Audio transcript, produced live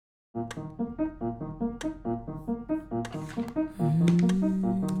Hello,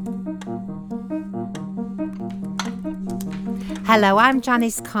 I'm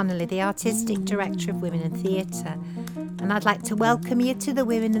Janice Connolly, the Artistic Director of Women in Theatre, and I'd like to welcome you to the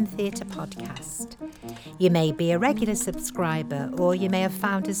Women in Theatre podcast. You may be a regular subscriber, or you may have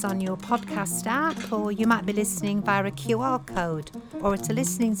found us on your podcast app, or you might be listening via a QR code or at a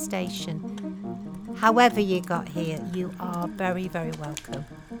listening station. However you got here, you are very, very welcome.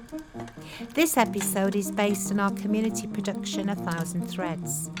 This episode is based on our community production 1,000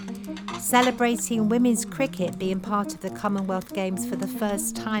 Threads, celebrating women's cricket being part of the Commonwealth Games for the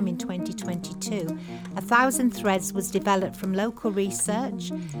first time in 2022. 1,000 Threads was developed from local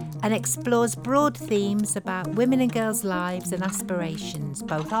research and explores broad themes about women and girls' lives and aspirations,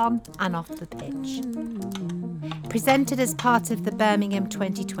 both on and off the pitch. Presented as part of the Birmingham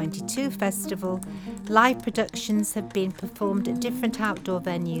 2022 Festival, live productions have been performed at different outdoor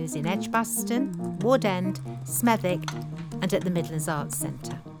venues in Edgbaston, Wood End, Smethwick and at the Midlands Arts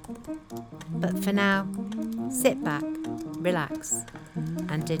Centre. But for now, sit back, relax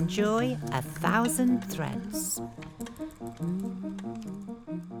and enjoy 1,000 Threads.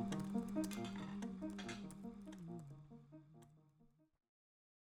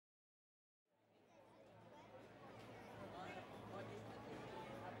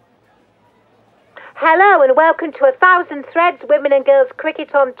 Hello and welcome to 1,000 Threads Women and Girls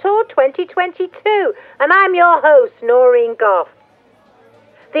Cricket on Tour 2022, and I'm your host, Noreen Goff.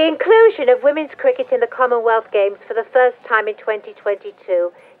 The inclusion of women's cricket in the Commonwealth Games for the first time in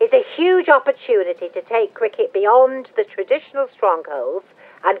 2022 is a huge opportunity to take cricket beyond the traditional strongholds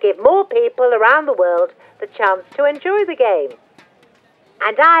and give more people around the world the chance to enjoy the game.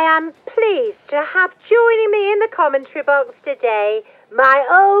 And I am pleased to have joining me in the commentary box today my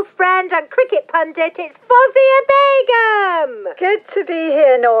old friend and cricket pundit, it's Fozia Begum! Good to be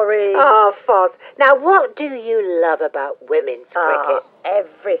here, Noreen. Oh, Foz. Now, what do you love about women's cricket?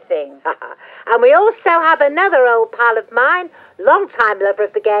 Everything. And we also have another old pal of mine, long-time lover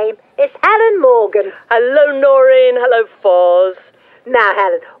of the game. It's Helen Morgan. Hello, Noreen. Hello, Foz. Now,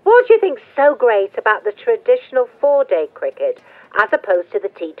 Helen, what do you think's so great about the traditional four-day cricket as opposed to the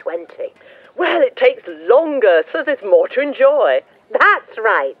T20? Well, it takes longer, so there's more to enjoy. That's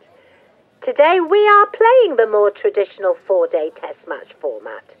right. Today we are playing the more traditional four-day test match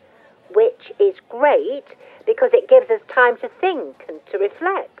format, which is great because it gives us time to think and to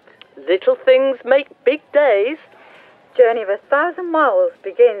reflect. Little things make big days. Journey of 1,000 miles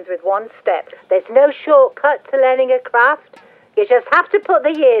begins with one step. There's no shortcut to learning a craft. You just have to put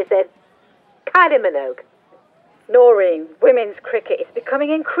the years in. Kylie Minogue. Noreen, women's cricket is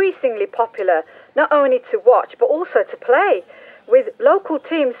becoming increasingly popular, not only to watch but also to play, with local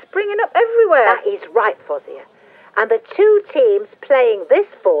teams springing up everywhere. That is right, Fozia. And the two teams playing this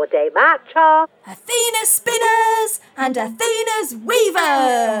four-day match are Athena Spinners and Athena's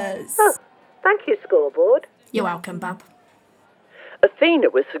Weavers. Oh, thank you, scoreboard. You're welcome, Bub. Athena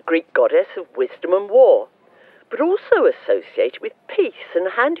was the Greek goddess of wisdom and war, but also associated with peace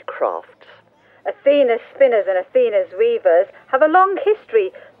and handicrafts. Athena's Spinners and Athena's Weavers have a long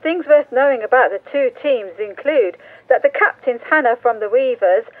history. Things worth knowing about the two teams include that the captains Hannah from the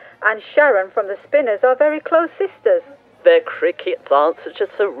Weavers and Sharon from the Spinners are very close sisters. Their cricket dancers are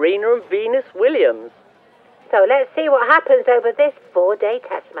Serena and Venus Williams. So let's see what happens over this four-day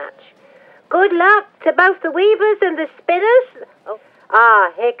test match. Good luck to both the Weavers and the Spinners.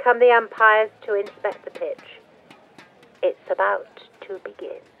 Here come the umpires to inspect the pitch. It's about to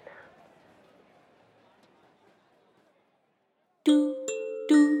begin. Do,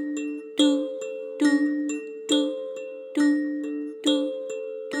 do, do, do, do, do, do,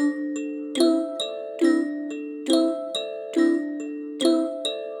 do,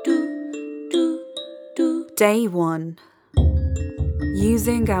 do, do. Day 1.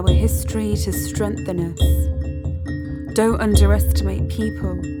 Using our history to strengthen us. Don't underestimate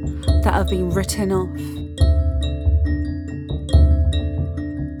people that have been written off.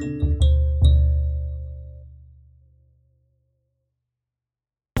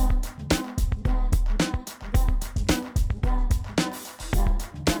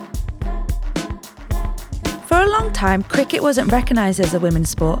 For a long time, cricket wasn't recognised as a women's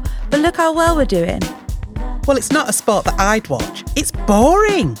sport, but look how well we're doing. Well, it's not a sport that I'd watch. It's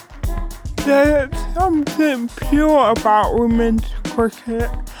boring. There's something pure about women's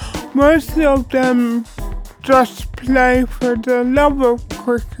cricket. Most of them just play for the love of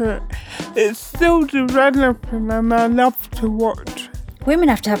cricket. It's still developing and I love to watch. Women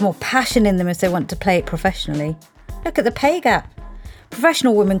have to have more passion in them if they want to play it professionally. Look at the pay gap.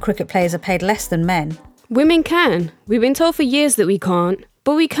 Professional women cricket players are paid less than men. Women can. We've been told for years that we can't.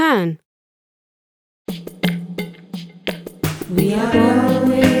 but we can. We are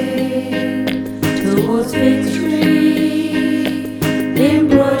going towards victory,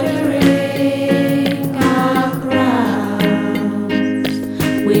 embroidering our crowns.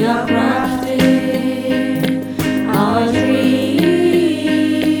 We are crafting our dreams,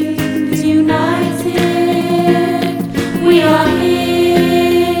 united. We are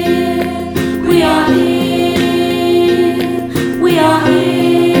here, we are here, we are here.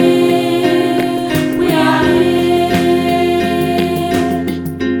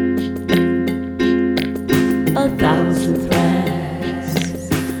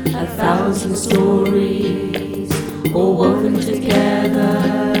 Stories all woven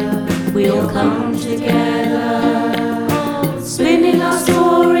together, we all come together, spinning our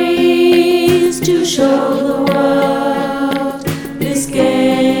stories to show the world this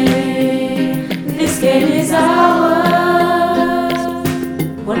game is ours.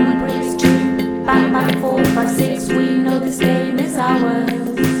 1 breaks 2, bang bang 4, 5, 6, we know this game is ours.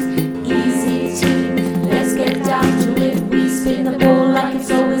 Easy team, let's get down to it, we spin the ball like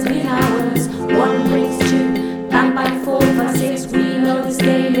it's always been ours. 1 breaks 2, bang bang 4, 5, 6, we know this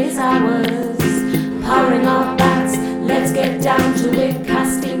game is ours. Powering our bats, let's get down to it,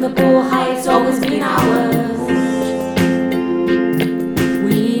 casting the ball high, it's always been ours.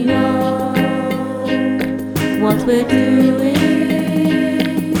 We know what we're doing,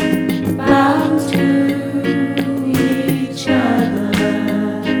 bound to each other.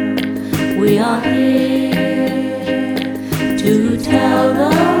 We are here to tell the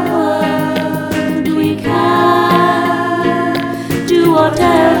world we can do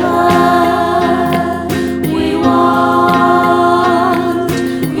whatever we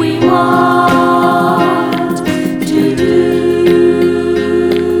want to do.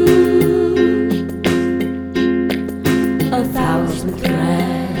 A thousand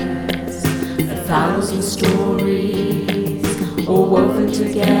threads, a thousand stories, all woven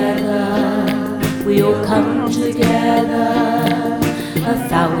together, we all come together. A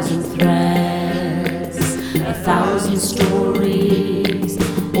thousand threads, a thousand stories,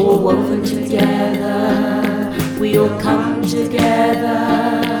 all woven together, we all come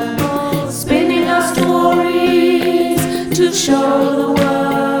together, spinning our stories to show the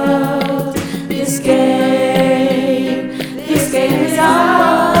world this game is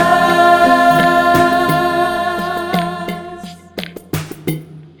ours.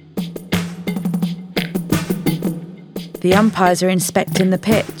 The umpires are inspecting the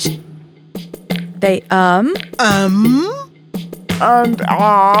pitch. They and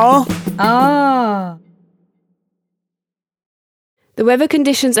The weather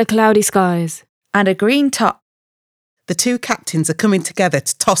conditions are cloudy skies. and a green top. The two captains are coming together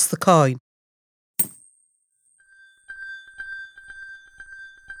to toss the coin.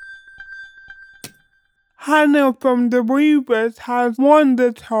 Hannah from the Weavers has won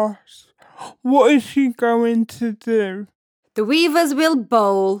the toss. What is she going to do? The Weavers will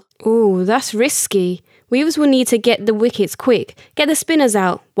bowl. Ooh, that's risky. Weavers will need to get the wickets quick, get the spinners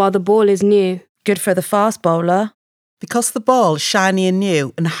out while the ball is new. Good for the fast bowler. Because the ball is shiny and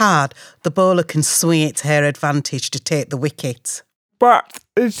new and hard, the bowler can swing it to her advantage to take the wicket. But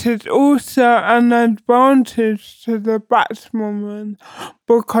it is also an advantage to the batswoman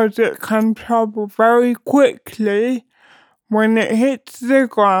because it can travel very quickly when it hits the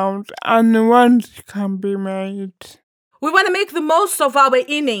ground and the runs can be made. We want to make the most of our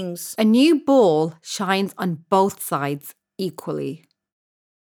innings. A new ball shines on both sides equally.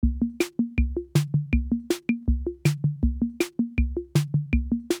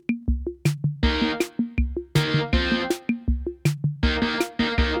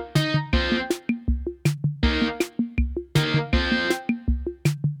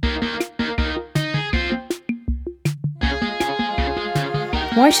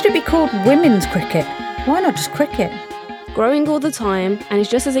 Why should it be called women's cricket? Why not just cricket? Growing all the time, and it's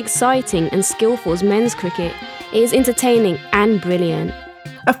just as exciting and skillful as men's cricket. It is entertaining and brilliant.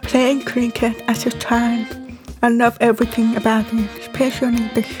 I've played cricket at a time. I love everything about it, especially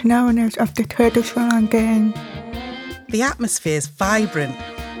the slowness of the traditional game. The atmosphere is vibrant.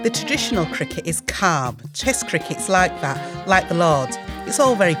 The traditional cricket is calm. Test cricket's like that, like the Lords. It's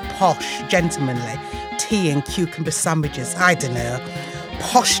all very posh, gentlemanly. Tea and cucumber sandwiches, I don't know.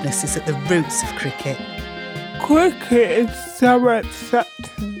 Poshness is at the roots of cricket. Cricket is so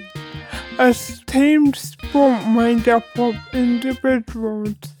accepting. A team sport made up of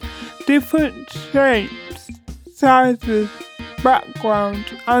individuals, different shapes, sizes, backgrounds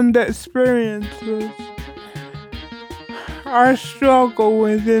and experiences. I struggle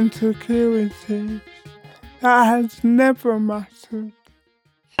with insecurity. That has never mattered.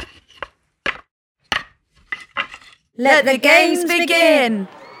 Let the games begin!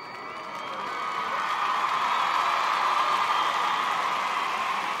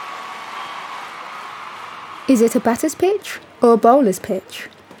 Is it a batter's pitch or a bowler's pitch?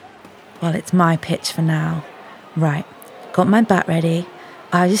 Well, it's my pitch for now. Right, got my bat ready.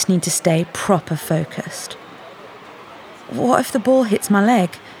 I just need to stay proper focused. What if the ball hits my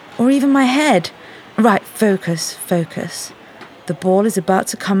leg? Or even my head? Right, focus. The ball is about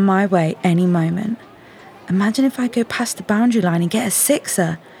to come my way any moment. Imagine if I go past the boundary line and get a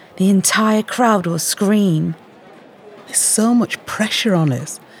sixer. The entire crowd will scream. There's so much pressure on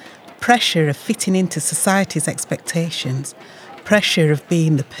us. Pressure of fitting into society's expectations. Pressure of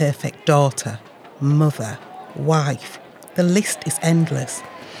being the perfect daughter, mother, wife. The list is endless.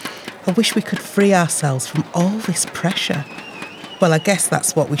 I wish we could free ourselves from all this pressure. Well, I guess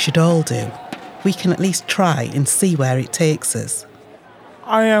that's what we should all do. We can at least try and see where it takes us.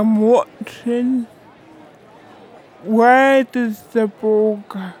 I am watching. Where does the ball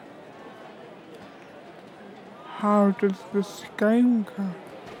go? How does this game go?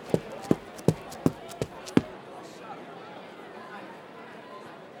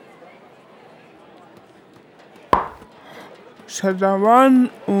 Should I run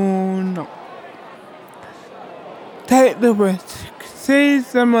or not? Take the risk.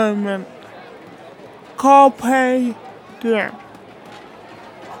 Seize the moment. Carpe diem.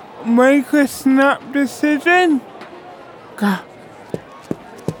 Make a snap decision. Go.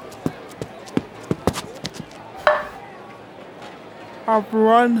 I've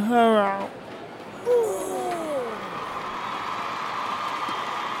run her out.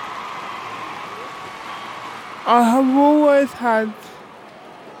 I have always had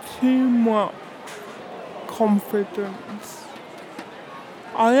too much confidence.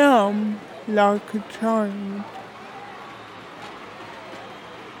 I am like a child.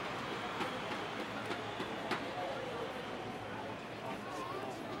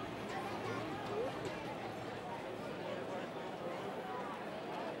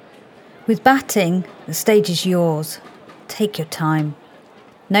 With batting, the stage is yours. Take your time.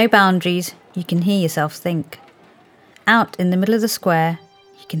 No boundaries, you can hear yourself think. Out in the middle of the square,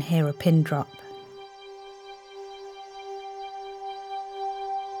 you can hear a pin drop.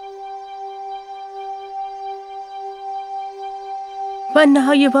 When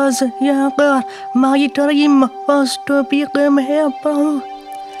I was younger, my dream was to become a hero.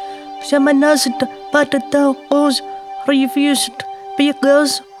 Someone asked, but the rose refused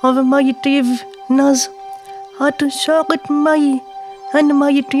because of my deafness. I shocked my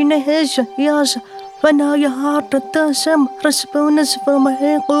teenage years when I heard the same response from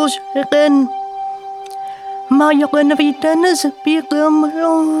heroes again. My confidence became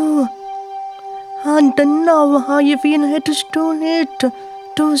low. And now I've been too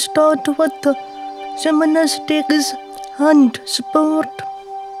to start with gymnastics and sport.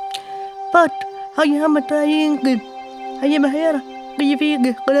 But I am trying. I am here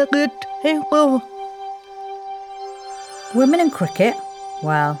giving cricket a go. Women in cricket?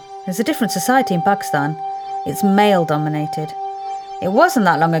 Well, there's a different society in Pakistan. It's male-dominated. It wasn't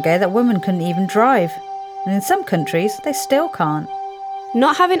that long ago that women couldn't even drive. And in some countries, they still can't.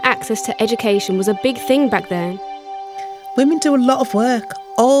 Not having access to education was a big thing back then. Women do a lot of work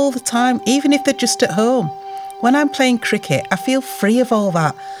all the time, even if they're just at home. When I'm playing cricket, I feel free of all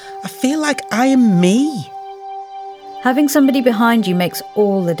that. I feel like I am me. Having somebody behind you makes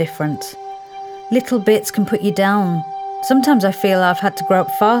all the difference. Little bits can put you down. Sometimes I feel I've had to grow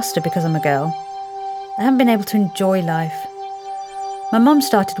up faster because I'm a girl. I haven't been able to enjoy life. My mum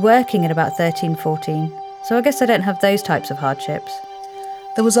started working at about 13, 14, so I guess I don't have those types of hardships.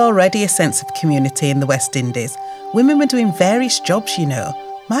 There was already a sense of community in the West Indies. Women were doing various jobs, you know.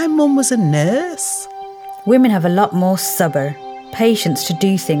 My mum was a nurse. Women have a lot more sabr, patience to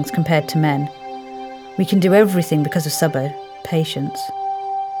do things compared to men. We can do everything because of sabr, patience.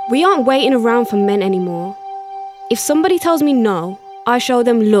 We aren't waiting around for men anymore. If somebody tells me no, I show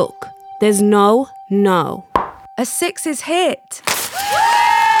them, look, there's no. A six is hit.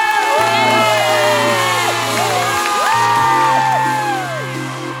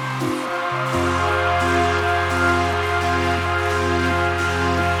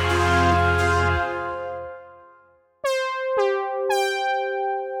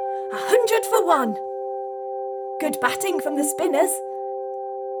 For one. Good batting from the spinners.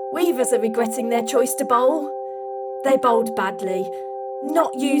 Weavers are regretting their choice to bowl. They bowled badly,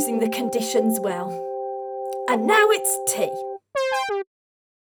 not using the conditions well. And now it's tea.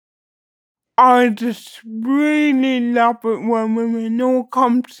 I just really love it when women all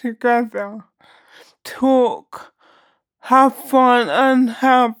come together, talk, have fun and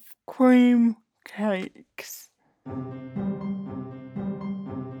have cream cakes.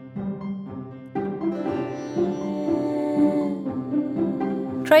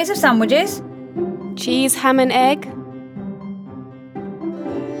 Trays of sandwiches. Cheese, ham and egg.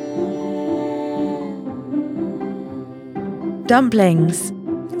 Dumplings.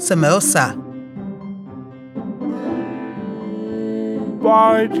 Samosa.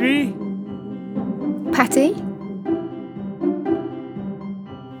 Bhaji. Patty.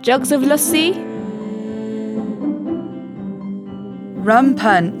 Jugs of lassi. Rum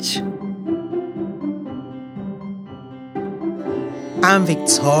punch. And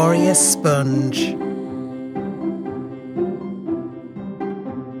Victoria sponge.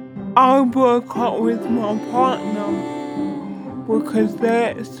 I broke up with my partner because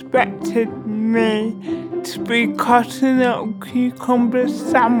they expected me to be cutting up cucumber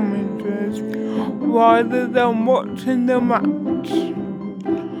sandwiches rather than watching the match.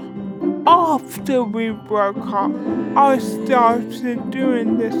 After we broke up, I started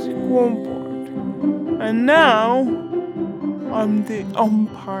doing the scoreboard, and now I'm the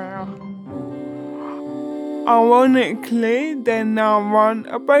umpire. Ironically, they now run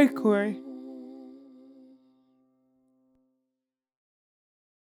a bakery.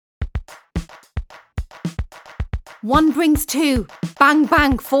 One brings two. Bang,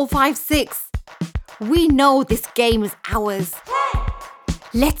 bang, 4, 5, 6. We know this game is ours.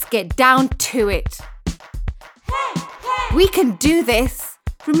 Let's get down to it. We can do this.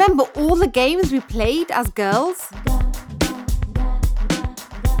 Remember all the games we played as girls?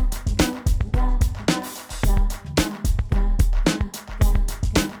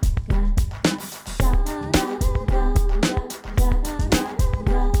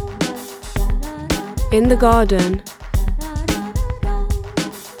 In the garden.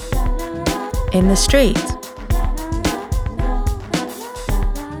 In the street.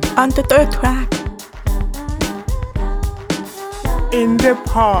 On the dirt track. In the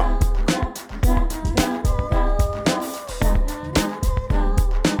park.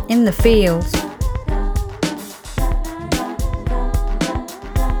 In the fields.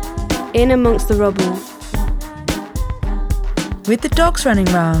 In amongst the rubble. With the dogs running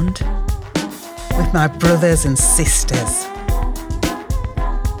round. With my brothers and sisters.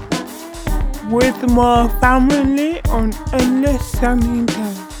 With my family on a sunny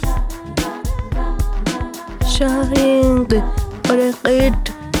day. Sharing the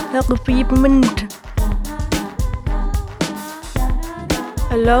agreement.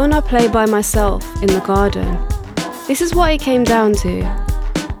 Alone I play by myself in the garden. This is what it came down to.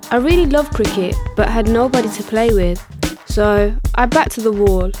 I really loved cricket but had nobody to play with. So I backed to the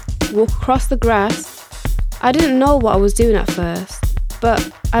wall, walked across the grass. I didn't know what I was doing at first,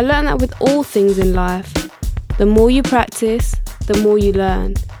 but I learned that with all things in life, the more you practice, the more you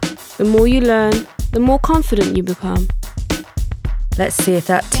learn. The more you learn, the more confident you become. Let's see if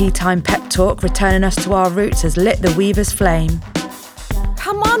that tea time pep talk returning us to our roots has lit the weaver's flame.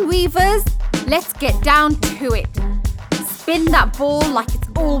 Come on, weavers. Let's get down to it. Spin that ball like it's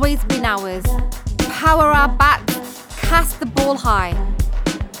always been ours. Power our bats. Cast the ball high.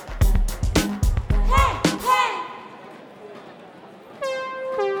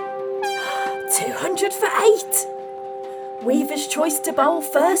 200 for 8. Weaver's choice to bowl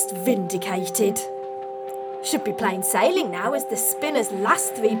first vindicated. Should be plain sailing now as the spinner's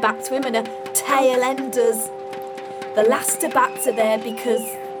last 3 batswomen are tail enders. The last 2 bats are there because,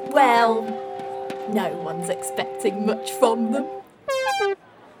 well, no one's expecting much from them.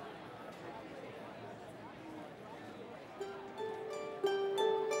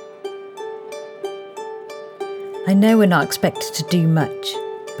 I know we're not expected to do much,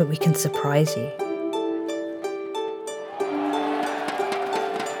 but we can surprise you.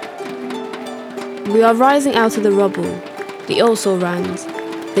 We are rising out of the rubble, the also-rans,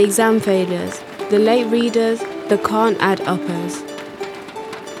 the exam failures, the late readers, the can't add uppers.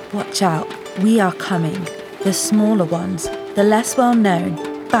 Watch out, we are coming. The smaller ones, the less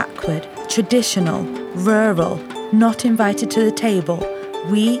well-known, backward, traditional, rural, not invited to the table.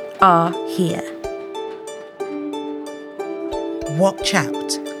 We are here. Watch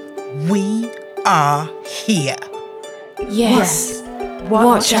out. We are here. Yes.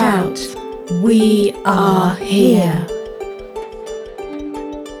 Watch out. We are here.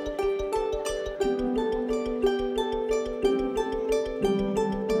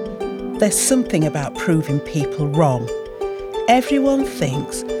 There's something about proving people wrong. Everyone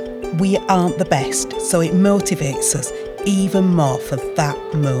thinks we aren't the best, so it motivates us even more for that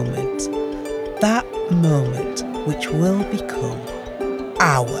moment. That moment which will become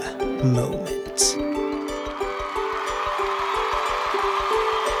our moment.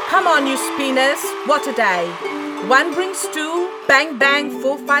 Come on, you spinners. What a day. One brings two, bang bang,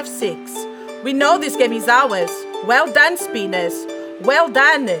 4, 5, 6. We know this game is ours. Well done, spinners. Well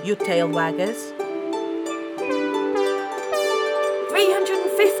done, you tail waggers.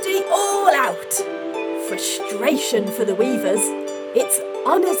 350 all out. Frustration for the weavers. It's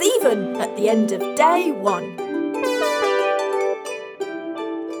honours even at the end of day 1.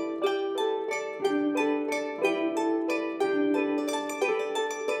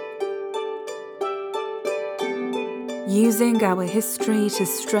 Using our history to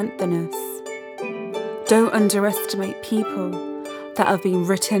strengthen us. Don't underestimate people that have been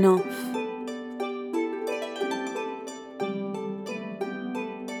written off.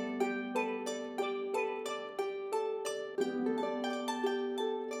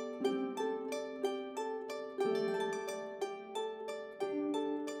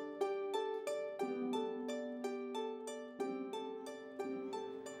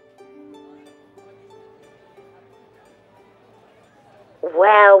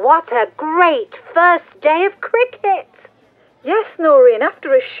 Well, what a great first day of cricket! Yes, Noreen,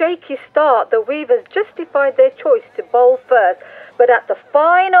 after a shaky start, the Weavers justified their choice to bowl first, but at the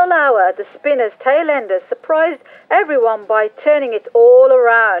final hour, the spinners' tail-enders surprised everyone by turning it all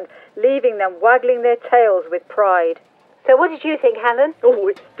around, leaving them waggling their tails with pride. So what did you think, Helen? Oh,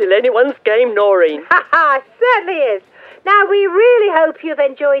 it's still anyone's game, Noreen. Ha ha, it certainly is. Now, we really hope you've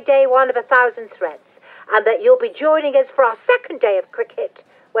enjoyed day 1 of 1,000 Threads, and that you'll be joining us for our second day of cricket,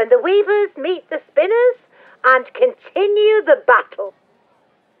 when the Weavers meet the Spinners and continue the battle.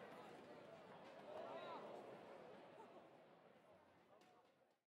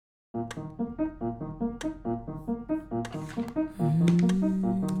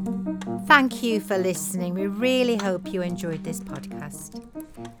 Thank you for listening. We really hope you enjoyed this podcast.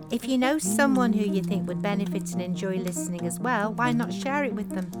 If you know someone who you think would benefit and enjoy listening as well, why not share it with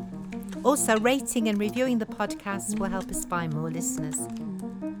them? Also, rating and reviewing the podcast will help us find more listeners.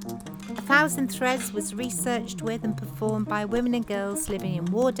 1,000 Threads was researched with and performed by women and girls living in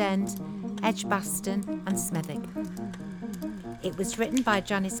Ward End, Edgbaston and Smethwick. It was written by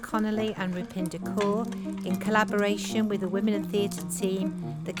Janice Connolly and Rupinder Kaur in collaboration with the Women in Theatre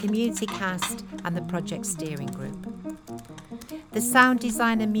team, the community cast and the project steering group. The sound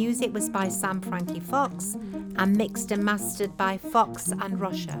design and music was by Sam Frankie Fox and mixed and mastered by Fox and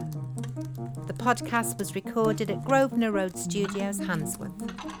Rocha. The podcast was recorded at Grosvenor Road Studios, Handsworth.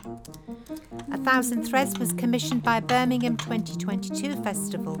 1,000 Threads was commissioned by Birmingham 2022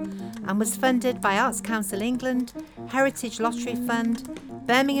 Festival and was funded by Arts Council England, Heritage Lottery Fund,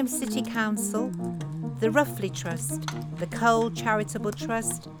 Birmingham City Council, the Ruffley Trust, the Cole Charitable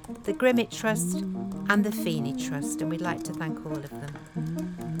Trust, the Grimmett Trust and the Feeney Trust, and we'd like to thank all of them.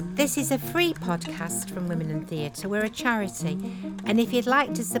 This is a free podcast from Women in Theatre. We're a charity, and if you'd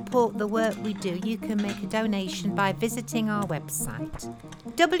like to support the work we do, you can make a donation by visiting our website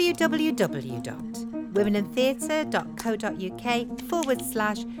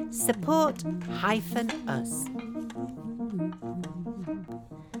www.womenintheatre.co.uk/support-us.